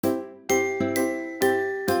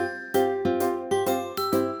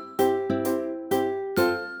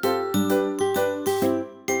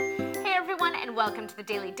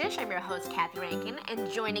The Daily Dish. I'm your host, Kathy Rankin,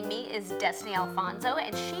 and joining me is Destiny Alfonso,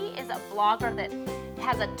 and she is a blogger that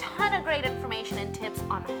has a ton of great information and tips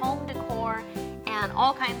on home decor and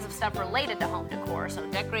all kinds of stuff related to home decor, so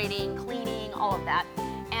decorating, cleaning, all of that.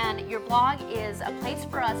 And your blog is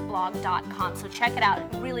aplaceforusblog.com, so check it out.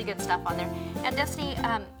 Really good stuff on there. And Destiny,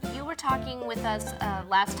 you were talking with us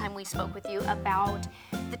last time we spoke with you about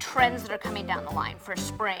the trends that are coming down the line for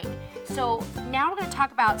spring. So now we're going to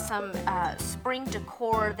talk about some spring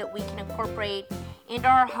decor that we can incorporate into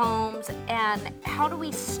our homes, and how do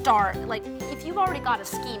we start? Like, if you've already got a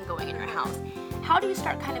scheme going in your house, how do you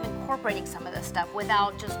start kind of incorporating some of this stuff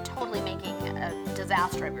without just totally making a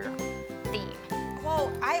disaster of your theme?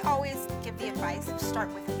 Well, I always give the advice of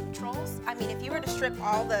start with neutrals. I mean, if you were to strip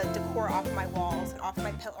all the decor off my walls and off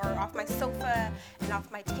my off my sofa and off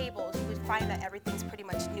my tables, you would find that everything's pretty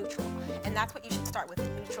much neutral. And that's what you should start with,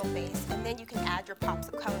 the neutral base. And then you can add your pops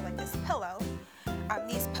of color like this pillow.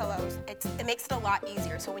 These pillows, it makes it a lot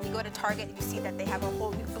easier. So when you go to Target and you see that they have a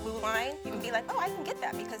whole new blue line, you can be like, oh, I can get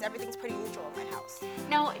that because everything's pretty neutral in my house.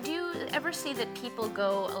 Now, do you ever see that people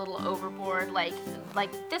go a little overboard? Like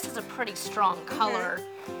this is a pretty strong color,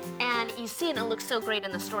 and you see it and it looks so great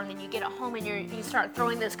in the store, and then you get it home and you start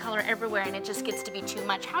throwing this color everywhere, and it just gets to be too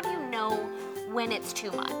much. How do you know when it's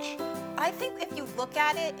too much? I think if you look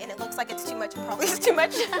at it and it looks like it's too much, it probably is too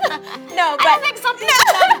much. No, but I don't think something's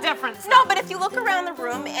got a difference. No, but if you look around the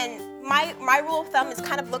room, and my rule of thumb is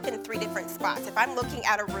kind of look in 3 different spots. If I'm looking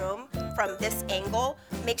at a room from this angle,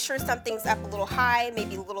 make sure something's up a little high,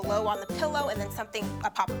 maybe a little low on the pillow, and then a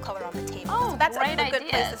pop of color on the table. Oh, so that's great a good idea.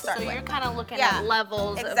 place to start So with. you're kind of looking at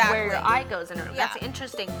levels of where your eye goes in a room. Yeah. That's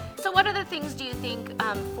interesting. So what other things do you think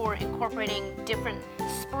for incorporating different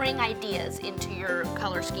spring ideas into your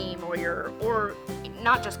color scheme, or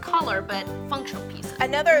not just color, but functional pieces?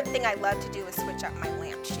 Another thing I love to do is switch up my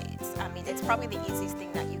lampshades. I mean, it's probably the easiest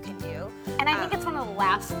thing that you can do. And I think it's one of the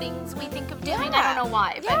last things we think of doing. I don't know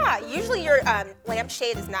why. But Yeah, usually your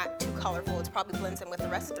lampshade is not too colorful. It probably blends in with the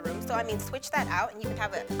rest of the room. So, I mean, switch that out and you can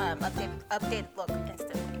have an updated look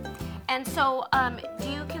instantly. And so do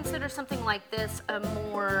you consider something like this a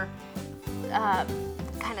more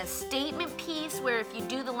kind of statement piece, where if you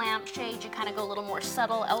do the lampshade, you kind of go a little more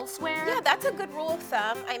subtle elsewhere? Yeah, that's a good rule of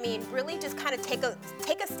thumb. I mean, really just kind of take a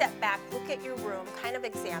step back, look at your room, kind of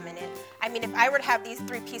examine it. I mean, if I were to have these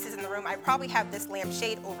 3 pieces in the room, I'd probably have this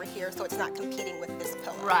lampshade over here so it's not competing with this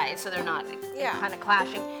pillow. Right, so they're not kind of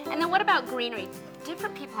clashing. And then what about greenery?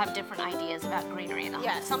 Different people have different ideas about greenery in the home.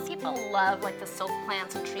 Yes. Some people love like the silk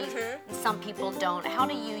plants and trees, and some people don't. How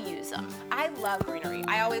do you use them? I love greenery.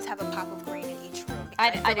 I always have a pop of green in each room.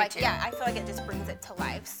 I feel do like, too. Yeah, I feel like it just brings it to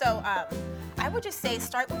life. So I would just say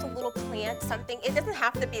start with a little plant, something. It doesn't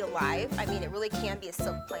have to be alive. I mean, it really can be a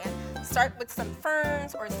silk plant. Start with some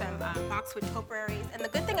ferns or some boxwood topiaries. And the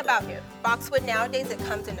good thing about boxwood nowadays, it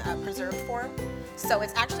comes in a preserved form. So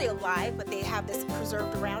it's actually alive, but they have this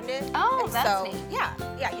preserved around it. Oh, and that's so, neat. Yeah,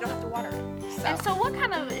 you don't have to water it. So. And so what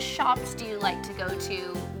kind of shops do you like to go to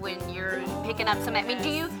when you're picking up some? I mean, do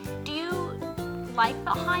you like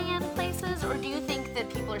the high-end places, or do you think that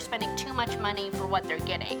people are spending too much money for what they're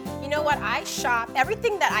getting? You know what? I shop.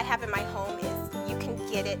 Everything that I have in my home is you can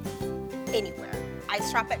get it anywhere. I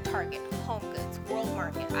shop at Target, Home Goods, World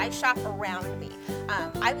Market. I shop around me.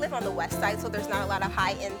 I live on the west side, so there's not a lot of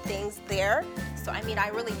high-end things there. So, I mean, I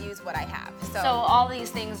really use what I have. So all these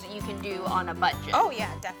things you can do on a budget. Oh,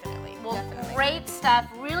 yeah, definitely. Well, definitely. great stuff,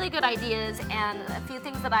 really good ideas, and a few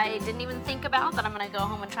things that I didn't even think about that I'm going to go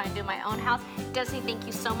home and try and do in my own house. Destiny, thank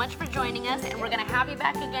you so much for joining us, and we're going to have you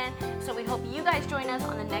back again. So we hope you guys join us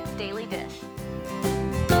on the next Daily Dish.